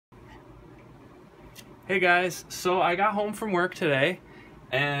Hey guys, so I got home from work today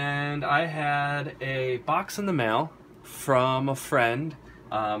and I had a box in the mail from a friend,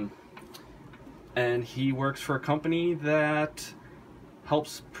 and he works for a company that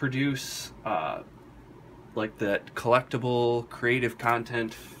helps produce like that collectible creative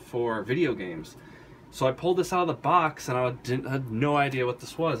content for video games. So I pulled this out of the box and I had no idea what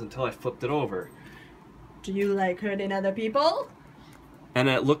this was until I flipped it over. Do you like hurting other people? And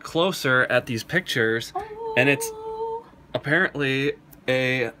I looked closer at these pictures, and it's apparently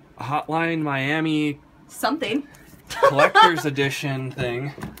a Hotline Miami something collector's edition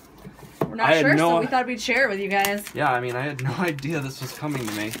thing. We're not sure, so we thought we'd share it with you guys. Yeah, I mean, I had no idea this was coming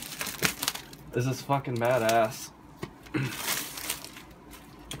to me. This is fucking badass.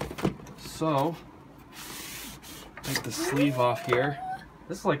 So, take the sleeve off here.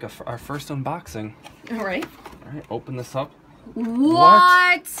 This is like our first unboxing. Alright. Alright, open this up.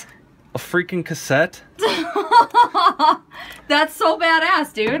 What? A freaking cassette? That's so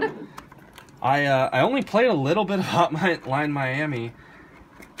badass, dude. I only played a little bit of Hotline Miami.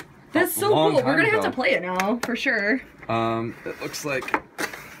 That's so cool. We're gonna have to play it now, for sure. It looks like...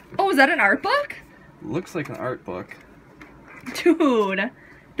 Oh, is that an art book? Looks like an art book. Dude,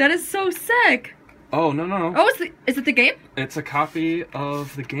 that is so sick. Oh, no. Oh, is it the game? It's a copy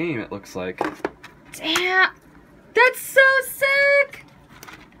of the game, it looks like. Damn. That's so sick!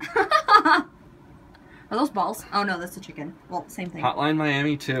 Are those balls? Oh no, that's a chicken. Well, same thing. Hotline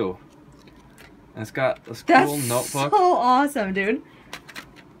Miami 2. And it's got this cool notebook. That's so awesome, dude.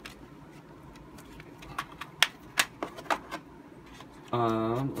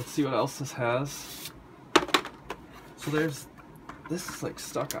 Let's see what else this has. So this is like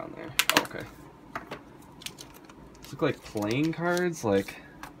stuck on there. Oh, okay. These look like playing cards, like...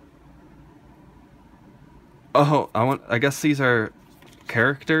 Oh, I guess these are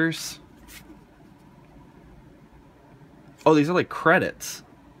characters. Oh, these are like credits.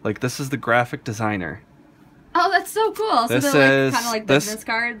 Like, this is the graphic designer. Oh, that's so cool. So they're like kind of like business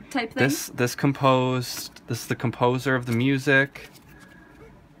card type thing. This is the composer of the music.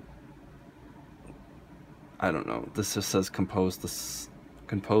 I don't know. This just says compose the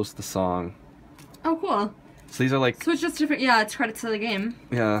song. Oh, cool. So these are like... So it's just different. Yeah, it's credits to the game.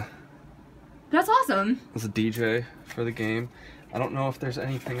 Yeah. That's awesome. There's a DJ for the game. I don't know if there's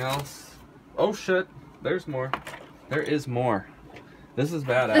anything else. Oh shit, there's more. There is more. This is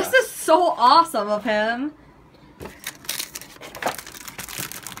badass. This is so awesome of him.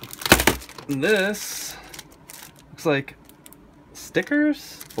 And this looks like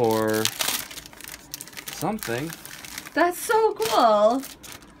stickers or something. That's so cool.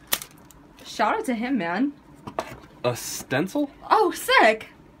 Shout out to him, man. A stencil? Oh, sick.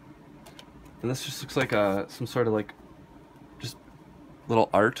 And this just looks like some sort of like just little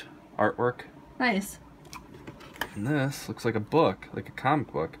artwork. Nice. And this looks like a book, like a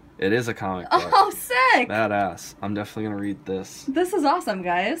comic book. It is a comic book. Oh, sick. Badass. I'm definitely gonna read this. This is awesome,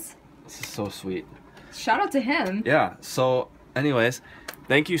 guys. This is so sweet. Shout out to him. Yeah, so anyways,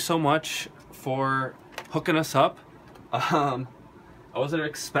 thank you so much for hooking us up. I wasn't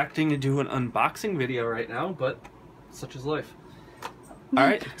expecting to do an unboxing video right now, but such is life.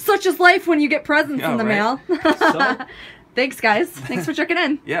 Alright. Such is life when you get presents in the right? mail. So, thanks, guys. Thanks for checking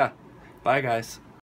in. Yeah. Bye, guys.